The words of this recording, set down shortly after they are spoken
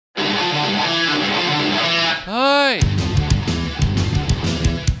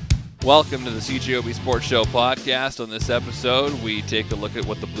Welcome to the CJOB Sports Show podcast. On this episode, we take a look at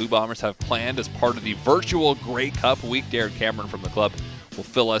what the Blue Bombers have planned as part of the virtual Grey Cup week. Darren Cameron from the club will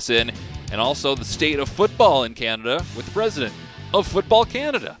fill us in. And also the state of football in Canada with the president of Football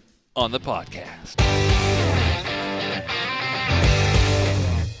Canada on the podcast.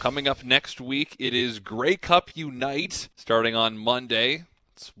 Coming up next week, it is Grey Cup Unite starting on Monday.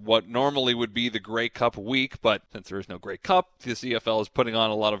 It's what normally would be the Grey Cup week, but since there is no Grey Cup, the CFL is putting on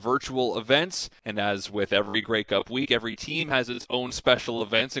a lot of virtual events. And as with every Grey Cup week, every team has its own special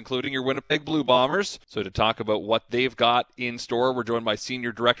events, including your Winnipeg Blue Bombers. So to talk about what they've got in store, we're joined by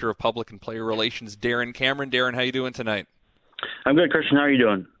Senior Director of Public and Player Relations, Darren Cameron. Darren, how you doing tonight? I'm good, Christian. How are you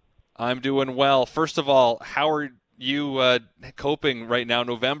doing? I'm doing well. First of all, how are you coping right now?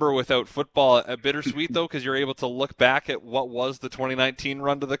 November without football, bittersweet though, because you're able to look back at what was the 2019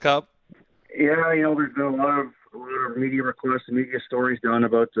 run to the Cup. Yeah, there's been a lot of media requests and media stories done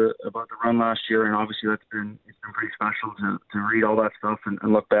about the run last year, and obviously it's been pretty special to read all that stuff and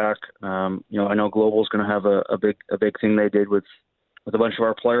look back. I know Global's going to have a big thing they did with a bunch of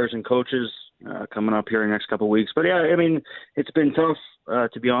our players and coaches coming up here in the next couple of weeks. But yeah, it's been tough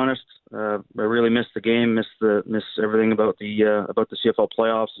to be honest. I really missed the game, miss everything about the CFL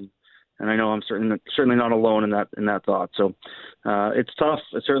playoffs, and I know I'm certainly not alone in that thought. So it's tough.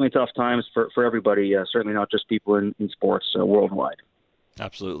 It's certainly tough times for everybody. Certainly not just people in sports worldwide.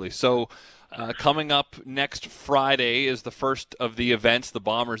 Absolutely. So coming up next Friday is the first of the events the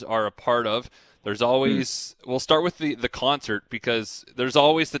Bombers are a part of. There's always, we'll start with the concert, because there's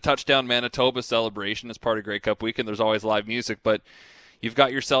always the Touchdown Manitoba celebration as part of Grey Cup week, and there's always live music, but you've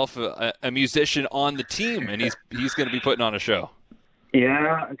got yourself a musician on the team, and he's going to be putting on a show.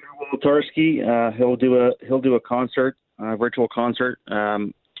 Yeah, Drew Wolitarsky, he'll do a concert, a virtual concert.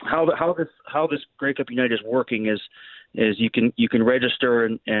 How this Grey Cup Unite is working is you can register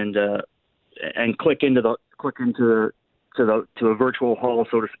and click into a virtual hall,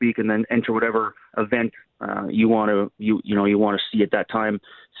 so to speak, and then enter whatever event you want to see at that time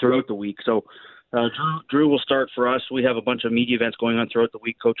throughout the week. So Drew will start for us. We have a bunch of media events going on throughout the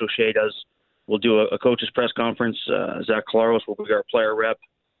week. Coach O'Shea we'll do a coach's press conference. Zach Claros will be our player rep.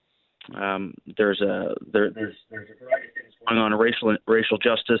 There's a variety of things going on, a racial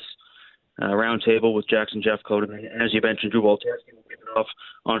justice roundtable with Jackson Jeffcoat, and as you mentioned, Drew Wolitarsky will kick it off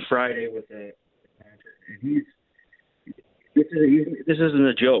on Friday with This isn't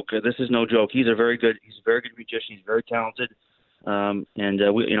a joke. This is no joke. He's a very good musician. He's very talented,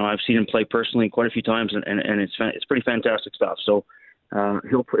 I've seen him play personally quite a few times, and it's pretty fantastic stuff. So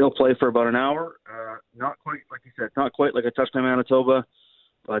he'll play for about an hour. Not quite like you said, not quite like a Touchdown Manitoba,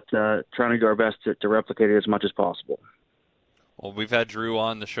 but trying to do our best to replicate it as much as possible. Well, we've had Drew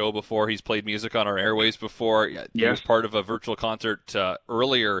on the show before. He's played music on our airways before. He was part of a virtual concert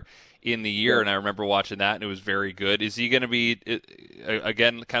earlier in the year, and I remember watching that, and it was very good. Is he going to be,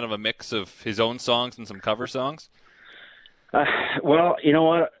 again, kind of a mix of his own songs and some cover songs? Well, you know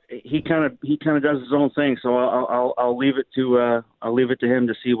what? He kind of does his own thing, so I'll leave it to him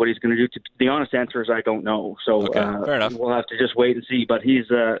to see what he's going to do. The honest answer is I don't know. So okay, fair enough. We'll have to just wait and see. But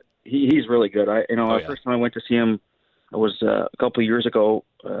he's really good. The first time I went to see him was a couple of years ago,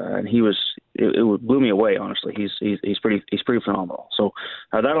 and it blew me away. Honestly, he's pretty phenomenal. So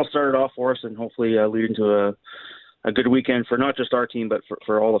that'll start it off for us, and hopefully lead into a good weekend for not just our team, but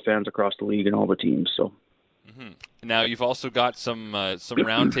for all the fans across the league and all the teams. So. Mm-hmm. Now you've also got some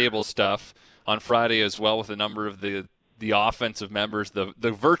roundtable stuff on Friday as well with a number of the offensive members, the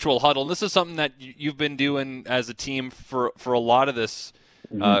virtual huddle. And this is something that you've been doing as a team for a lot of this.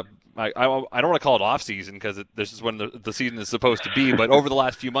 I don't want to call it off season, because this is when the season is supposed to be. But over the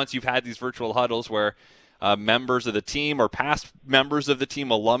last few months, you've had these virtual huddles where members of the team or past members of the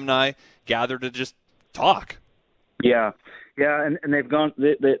team, alumni, gather to just talk. Yeah, and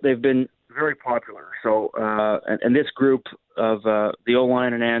they've been very popular. So, and this group of the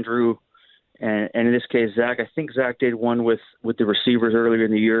O-line and Andrew, and in this case Zach. I think Zach did one with the receivers earlier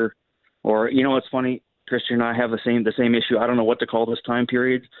in the year. Or it's funny, Christian and I have the same issue. I don't know what to call this time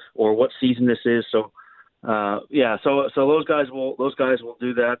period or what season this is. So, So those guys will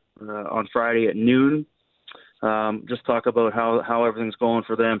do that on Friday at noon. Just talk about how everything's going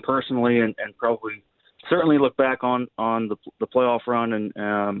for them personally, and probably certainly look back on the playoff run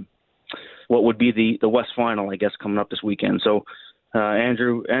and what would be the West Final, I guess, coming up this weekend. So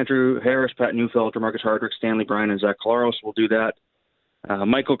Andrew Harris, Pat Neufeld, Marcus Hardrick, Stanley Bryan, and Zach Claros will do that.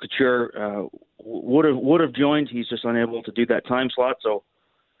 Michael Couture would have joined. He's just unable to do that time slot. So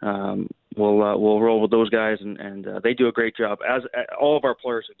we'll roll with those guys, and they do a great job. As all of our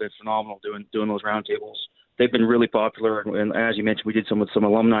players have been phenomenal doing those roundtables they've been really popular, and as you mentioned, we did some with some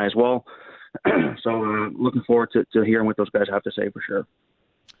alumni as well. So looking forward to hearing what those guys have to say for sure.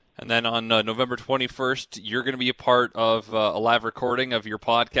 And then on November 21st, you're going to be a part of a live recording of your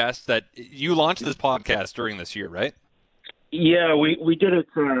podcast. That you launched this podcast during this year, right? Yeah, we did it.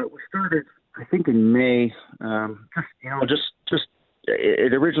 We started, I think, in May. Just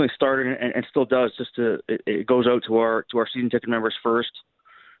it originally started and still does. It goes out to our season ticket members first.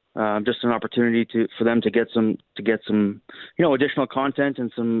 Just an opportunity for them to get some additional content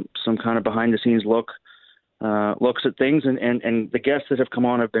and some kind of behind the scenes looks at things, and the guests that have come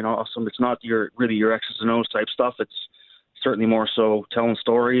on have been awesome. It's not your X's and O's type stuff. It's certainly more so telling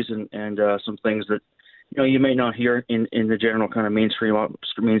stories and some things that you may not hear in the general kind of mainstream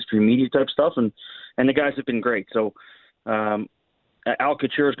media type stuff, and the guys have been great. So Al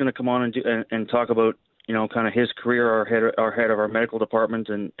Couture is going to come on and talk about kind of his career, our head of our medical department,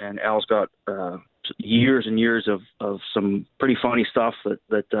 and Al's got years and years of some pretty funny stuff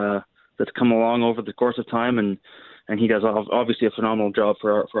that's come along over the course of time, and he does obviously a phenomenal job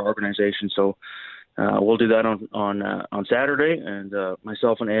for our organization. So we'll do that on Saturday, and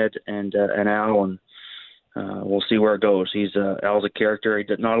myself and Ed and Al, and we'll see where it goes. Al's a character.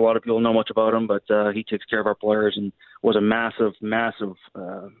 Not a lot of people know much about him, but he takes care of our players and was a massive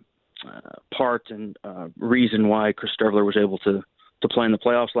part and reason why Chris Strebler was able to play in the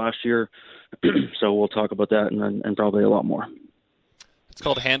playoffs last year. So we'll talk about that and probably a lot more. It's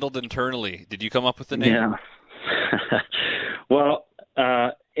called Handled Internally. Did you come up with the name? Yeah. Well,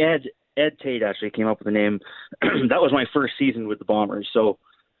 Ed Tate actually came up with the name. That was my first season with the Bombers. So,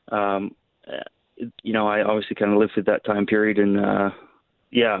 I obviously kind of lived through that time period. And,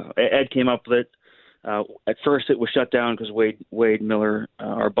 Ed came up with it. At first it was shut down because Wade Miller,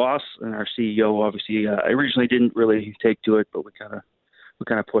 our boss and our CEO, obviously, originally didn't really take to it, but we kind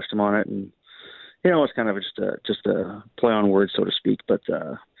of pushed him on it. And, it's kind of just a play on words, so to speak. But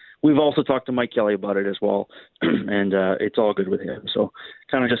we've also talked to Mike Kelly about it as well, and it's all good with him. So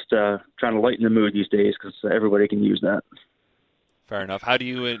kind of just trying to lighten the mood these days because everybody can use that. Fair enough. How do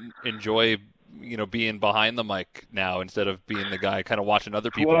you enjoy, being behind the mic now instead of being the guy kind of watching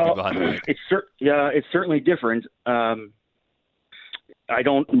other people be behind the mic? It's certainly different. I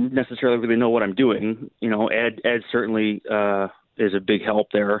don't necessarily really know what I'm doing. Ed certainly is a big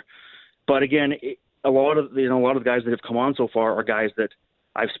help there. But again, a lot of the guys that have come on so far are guys that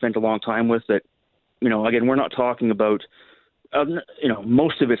I've spent a long time with. That, again, we're not talking about,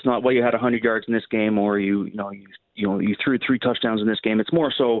 most of it's not, well, you had 100 yards in this game, or you threw 3 touchdowns in this game. It's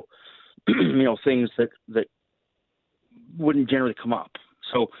more so, things that wouldn't generally come up.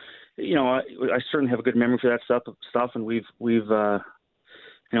 So, I certainly have a good memory for that stuff, and we've lived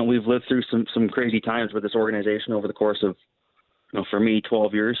through some crazy times with this organization over the course of, for me,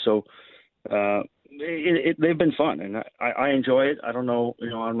 12 years. So. They've been fun, and I enjoy it. I don't know,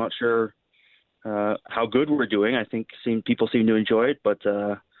 I'm not sure how good we're doing. I think people seem to enjoy it, but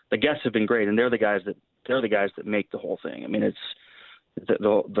the guests have been great, and they're the guys that make the whole thing. I mean, it's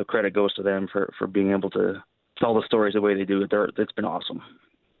the credit goes to them for being able to tell the stories the way they do it. It's been awesome.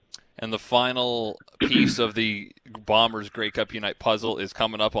 And the final piece of the Bombers Grey Cup Unite puzzle is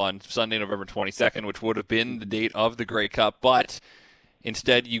coming up on Sunday, November 22nd, which would have been the date of the Grey Cup, but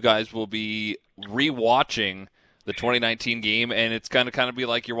instead, you guys will be rewatching the 2019 game, and it's going to kind of be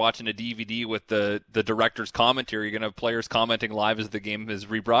like you're watching a DVD with the director's commentary. You're going to have players commenting live as the game is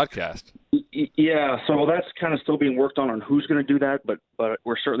rebroadcast. Yeah, so that's kind of still being worked on who's going to do that, but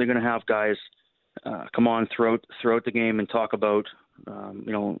we're certainly going to have guys come on throughout the game and talk about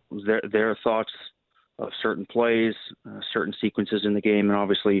their thoughts of certain plays, certain sequences in the game, and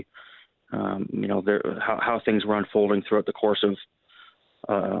obviously how things were unfolding throughout the course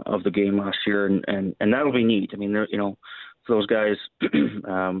of the game last year, and that'll be neat. I mean, those guys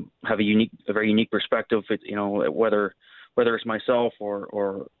have a very unique perspective. Whether it's myself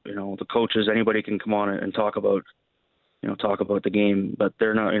or the coaches, anybody can come on and talk about the game, but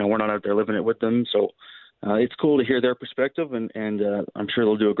they're not. We're not out there living it with them, so it's cool to hear their perspective, and I'm sure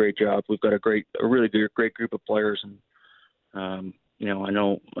they'll do a great job. We've got a really great group of players, and I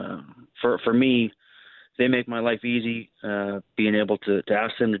know for me, they make my life easy, being able to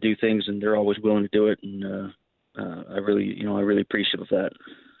ask them to do things, and they're always willing to do it. And I really appreciate that.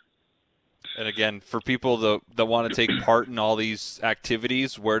 And again, for people that want to take part in all these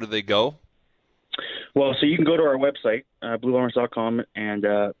activities, where do they go? Well, so you can go to our website, bluebombers.com, and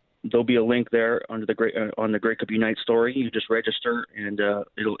there'll be a link there under on the Grey Cup Unite story. You just register, and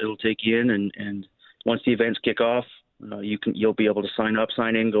it'll take you in. And once the events kick off, you'll be able to sign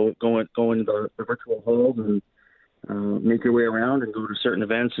in, go into the virtual halls and make your way around and go to certain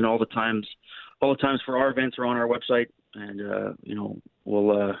events. And all the times all the times for our events are on our website, and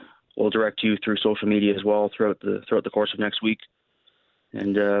we'll direct you through social media as well throughout the course of next week.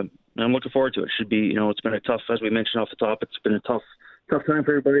 And I'm looking forward to it. It should be, it's been a tough, as we mentioned off the top, it's been a tough time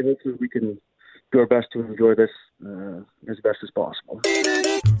for everybody. Hopefully we can do our best to enjoy this as best as possible.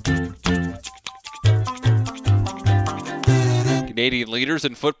 Canadian leaders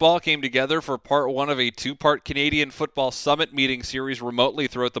in football came together for part one of a two-part Canadian Football Summit meeting series remotely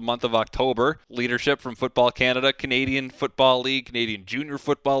throughout the month of October. Leadership from Football Canada, Canadian Football League, Canadian Junior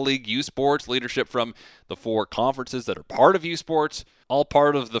Football League, U Sports, leadership from the four conferences that are part of U Sports, all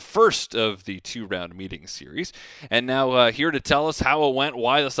part of the first of the two-round meeting series. And now here to tell us how it went,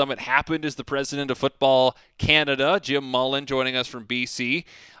 why the summit happened, is the president of Football Canada, Jim Mullen, joining us from BC.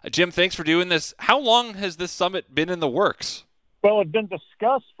 Jim, thanks for doing this. How long has this summit been in the works? Well, it's been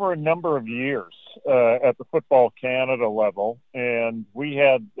discussed for a number of years at the Football Canada level, and we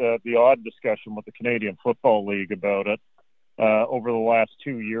had the odd discussion with the Canadian Football League about it over the last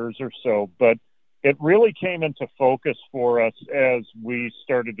 2 years or so. But it really came into focus for us as we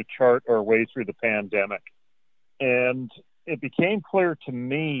started to chart our way through the pandemic. And it became clear to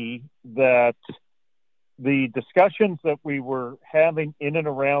me that the discussions that we were having in and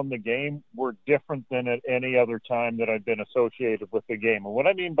around the game were different than at any other time that I've been associated with the game. And what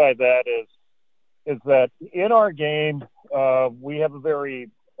I mean by that is that in our game, we have a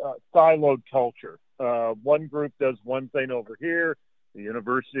very siloed culture. One group does one thing over here. The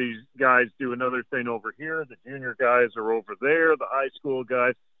university guys do another thing over here. The junior guys are over there, the high school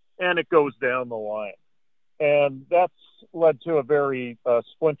guys, and it goes down the line. And that's led to a very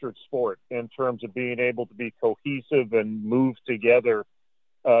splintered sport in terms of being able to be cohesive and move together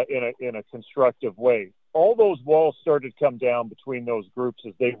in a constructive way. All those walls started to come down between those groups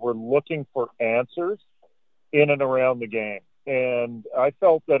as they were looking for answers in and around the game. And I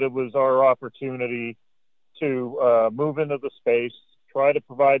felt that it was our opportunity to move into the space, try to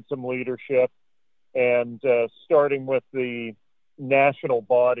provide some leadership, and starting with the national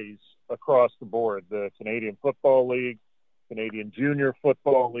bodies across the board, the Canadian Football League, Canadian Junior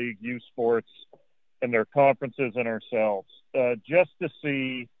Football League, U Sports, and their conferences and ourselves, just to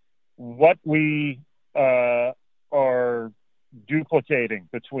see what we are duplicating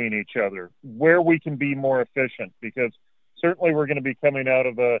between each other, where we can be more efficient, because certainly we're going to be coming out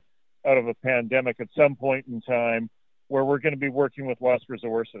of a pandemic at some point in time where we're going to be working with less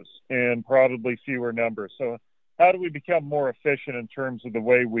resources and probably fewer numbers. So how do we become more efficient in terms of the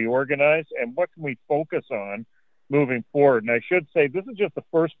way we organize, and what can we focus on moving forward? And I should say this is just the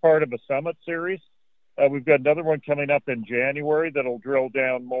first part of a summit series. We've got another one coming up in January that'll drill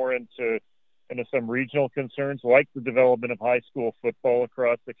down more into some regional concerns, like the development of high school football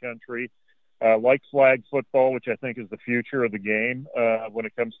across the country, like flag football, which I think is the future of the game when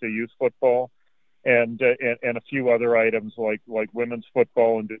it comes to youth football, and a few other items like women's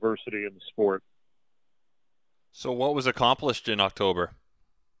football and diversity in the sport. So what was accomplished in October?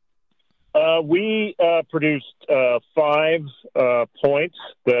 We produced 5 points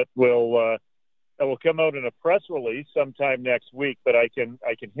that will come out in a press release sometime next week. But I can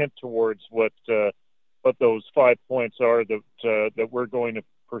hint towards what those 5 points are that we're going to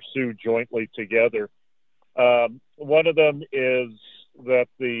pursue jointly together. One of them is that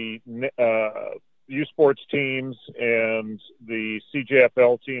the U Sports teams and the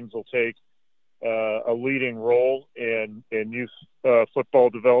CJFL teams will take a leading role in youth football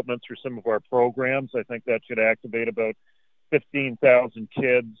development through some of our programs. I think that should activate about 15,000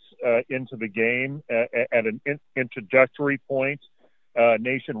 kids into the game at an introductory point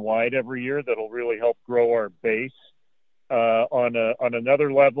nationwide every year. That'll really help grow our base. On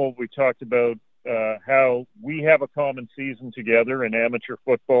another level, we talked about how we have a common season together in amateur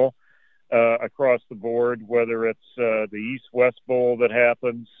football across the board, whether it's the East-West Bowl that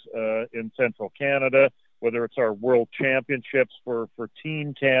happens in Central Canada, whether it's our World Championships for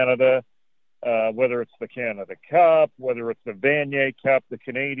Team Canada, whether it's the Canada Cup, whether it's the Vanier Cup, the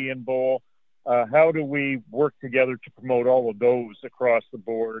Canadian Bowl. How do we work together to promote all of those across the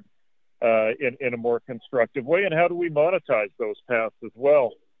board in a more constructive way, and how do we monetize those paths as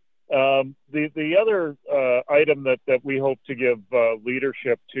well? The other item that we hope to give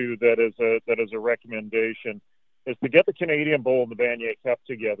leadership to that is a recommendation is to get the Canadian Bowl and the Vanier Cup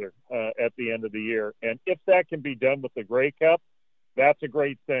together at the end of the year. And if that can be done with the Grey Cup, that's a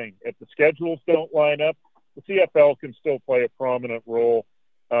great thing. If the schedules don't line up, the CFL can still play a prominent role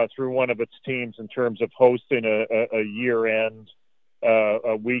through one of its teams in terms of hosting a year-end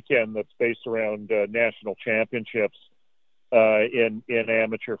a weekend that's based around national championships in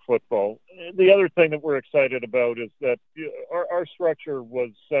amateur football. The other thing that we're excited about is that our structure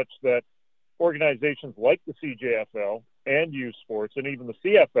was such that organizations like the CJFL and U Sports and even the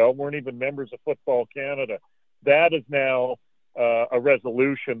CFL weren't even members of Football Canada. That is now a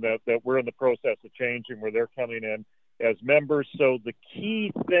resolution that we're in the process of changing, where they're coming in as members. So the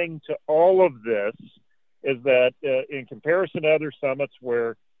key thing to all of this is that in comparison to other summits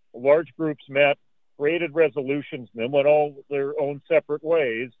where large groups met, created resolutions, and then went all their own separate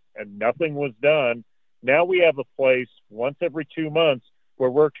ways and nothing was done, now we have a place once every 2 months where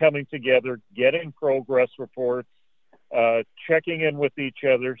we're coming together, getting progress reports, checking in with each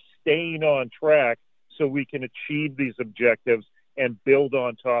other, staying on track so we can achieve these objectives and build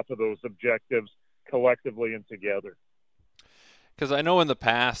on top of those objectives collectively and together. Because I know in the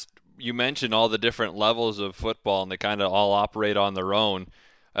past you mentioned all the different levels of football and they kind of all operate on their own.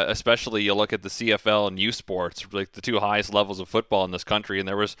 Especially you look at the CFL and U Sports, like the two highest levels of football in this country, and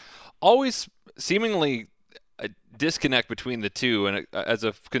there was always seemingly a disconnect between the two. And as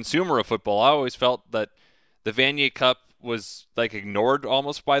a consumer of football, I always felt that the Vanier Cup was like ignored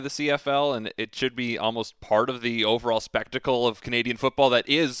almost by the CFL, and it should be almost part of the overall spectacle of Canadian football that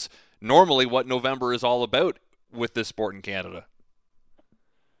is normally what November is all about with this sport in Canada.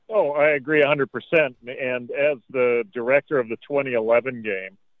 Oh, I agree 100%. And as the director of the 2011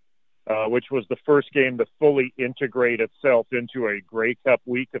 game, which was the first game to fully integrate itself into a Grey Cup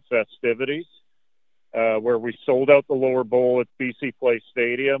week of festivities, where we sold out the lower bowl at BC Place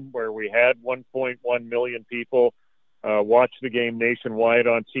Stadium, where we had 1.1 million people watch the game nationwide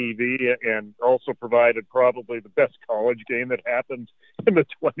on TV, and also provided probably the best college game that happened in the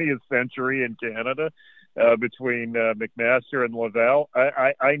 20th century in Canada. Between McMaster and Laval.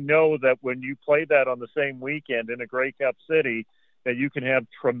 I know that when you play that on the same weekend in a Grey Cup city, that you can have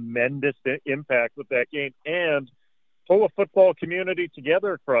tremendous impact with that game and pull a football community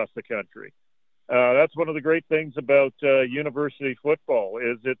together across the country. That's one of the great things about university football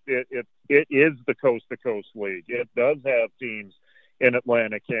is it is the coast-to-coast league. It does have teams in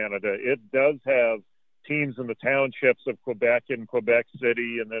Atlantic Canada. It does have teams in the townships of Quebec and Quebec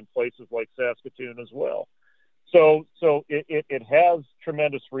City, and then places like Saskatoon as well. So it has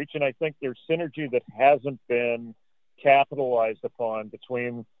tremendous reach, and I think there's synergy that hasn't been capitalized upon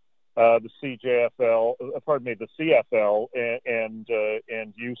between the CFL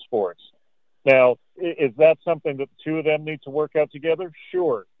and U Sports. Now, is that something that the two of them need to work out together?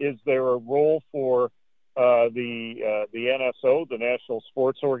 Sure. Is there a role for the NSO, the National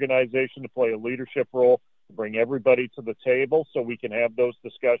Sports Organization, to play a leadership role, to bring everybody to the table so we can have those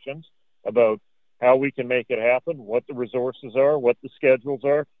discussions about how we can make it happen, what the resources are, what the schedules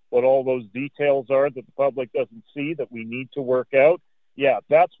are, what all those details are that the public doesn't see that we need to work out? Yeah,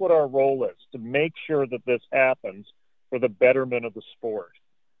 that's what our role is, to make sure that this happens for the betterment of the sport.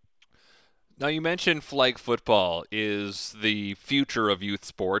 Now, you mentioned flag football is the future of youth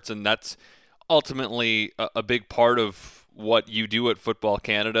sports, and that's ultimately a big part of what you do at Football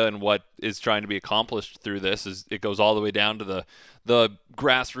Canada and what is trying to be accomplished through this. Is it goes all the way down to the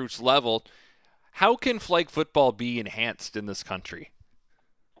grassroots level. How can flag football be enhanced in this country?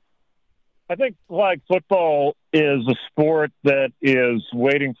 I think flag football is a sport that is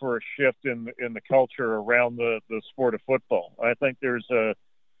waiting for a shift in the culture around the sport of football. I think there's a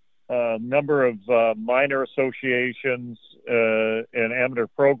number of minor associations and amateur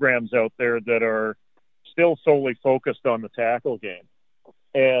programs out there that are still solely focused on the tackle game.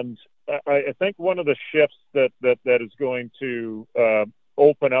 And I think one of the shifts that is going to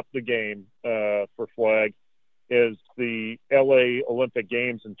open up the game for flag is the LA Olympic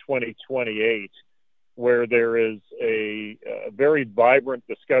Games in 2028, where there is a very vibrant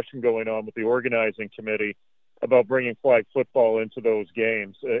discussion going on with the organizing committee about bringing flag football into those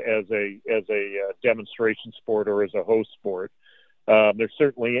games as a demonstration sport or as a host sport. There's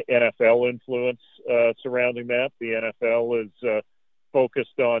certainly NFL influence surrounding that. The NFL is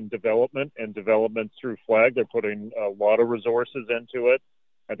focused on development and development through flag. They're putting a lot of resources into it.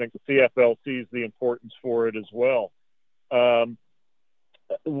 I think the CFL sees the importance for it as well.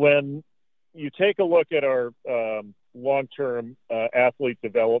 When you take a look at our long-term athlete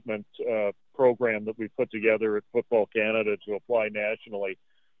development program that we put together at Football Canada to apply nationally,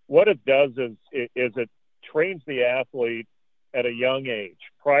 what it does is it trains the athlete at a young age,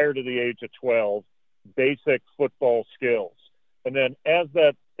 prior to the age of 12, basic football skills. And then as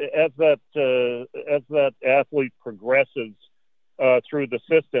that athlete progresses through the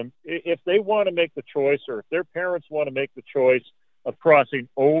system, if they want to make the choice, or if their parents want to make the choice of crossing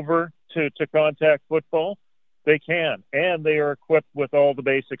over to contact football, they can, and they are equipped with all the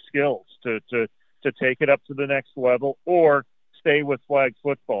basic skills to take it up to the next level or stay with flag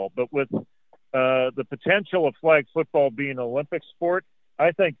football. But with the potential of flag football being an Olympic sport,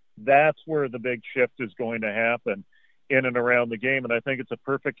 I think that's where the big shift is going to happen in and around the game, and I think it's a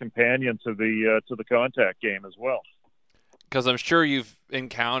perfect companion to the contact game as well. Because I'm sure you've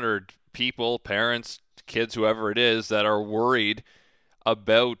encountered people, parents, kids, whoever it is, that are worried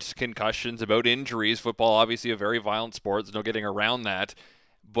about concussions, about injuries. Football, obviously a very violent sport. There's no getting around that.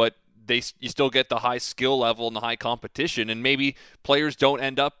 But you still get the high skill level and the high competition, and maybe players don't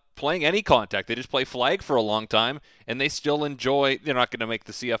end up playing any contact. They just play flag for a long time, and they still enjoy. They're not going to make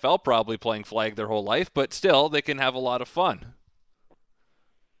the CFL probably playing flag their whole life, but still they can have a lot of fun.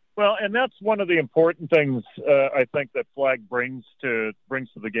 Well, and that's one of the important things I think that flag brings to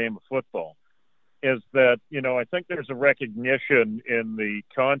the game of football is that, I think there's a recognition in the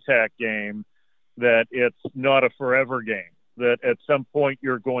contact game that it's not a forever game, that at some point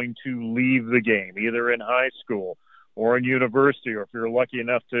you're going to leave the game, either in high school or in university, or if you're lucky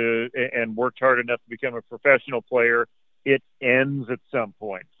enough to and worked hard enough to become a professional player, it ends at some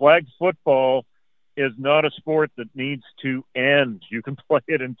point. Flag football is not a sport that needs to end. You can play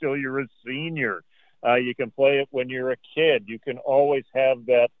it until you're a senior. You can play it when you're a kid. You can always have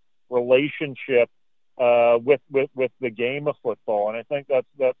that relationship with the game of football, and I think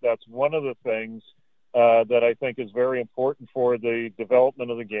that's one of the things that I think is very important for the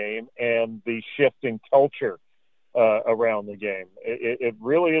development of the game and the shift in culture around the game. It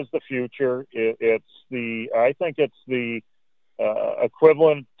really is the future. I think it's the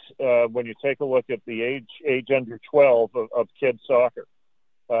equivalent when you take a look at the age under 12 of kids soccer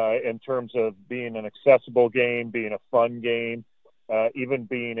in terms of being an accessible game, being a fun game, even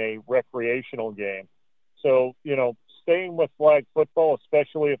being a recreational game. So, staying with flag football,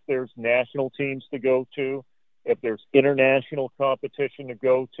 especially if there's national teams to go to, if there's international competition to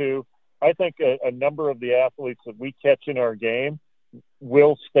go to, I think a number of the athletes that we catch in our game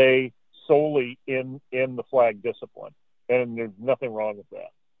will stay solely in the flag discipline. And there's nothing wrong with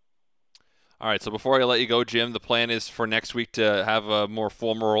that. All right, so before I let you go, Jim, the plan is for next week to have a more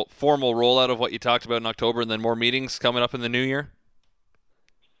formal rollout of what you talked about in October, and then more meetings coming up in the new year?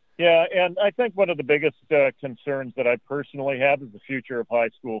 Yeah, and I think one of the biggest concerns that I personally have is the future of high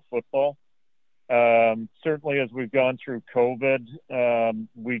school football. Certainly as we've gone through COVID,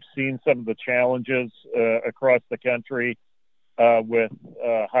 we've seen some of the challenges across the country with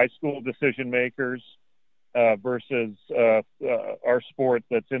high school decision makers versus our sport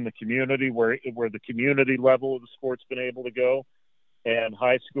that's in the community, where the community level of the sport's been able to go. And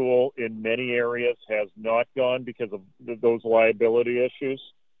high school in many areas has not gone because of those liability issues.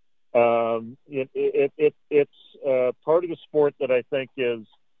 It's part of the sport that I think is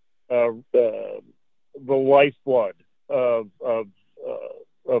the lifeblood of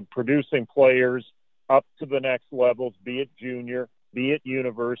producing players up to the next levels, be it junior, be it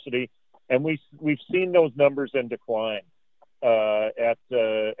university, and we've seen those numbers in decline at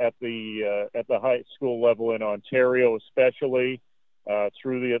the high school level in Ontario, especially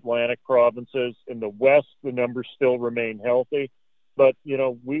through the Atlantic provinces. In the West, the numbers still remain healthy. But,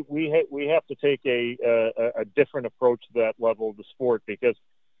 we have to take a different approach to that level of the sport because,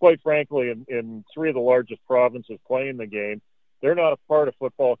 quite frankly, in three of the largest provinces playing the game, they're not a part of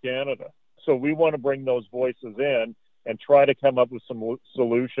Football Canada. So we want to bring those voices in and try to come up with some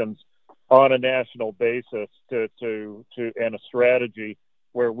solutions on a national basis to and a strategy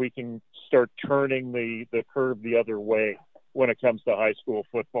where we can start turning the curve the other way when it comes to high school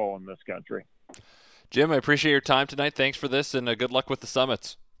football in this country. Jim, I appreciate your time tonight. Thanks for this, and good luck with the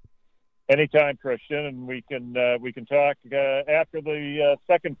summits. Anytime, Christian, and we can talk after the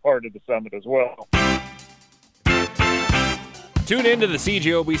second part of the summit as well. Tune in to the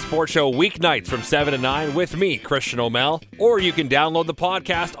CJOB Sports Show weeknights from 7 to 9 with me, Christian O'Mell, or you can download the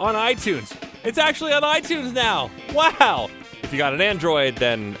podcast on iTunes. It's actually on iTunes now. Wow! If you got an Android,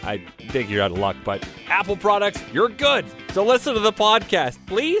 then I think you're out of luck, but Apple products, you're good. So listen to the podcast.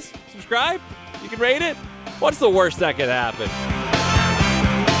 Please subscribe. You can rate it. What's the worst that could happen?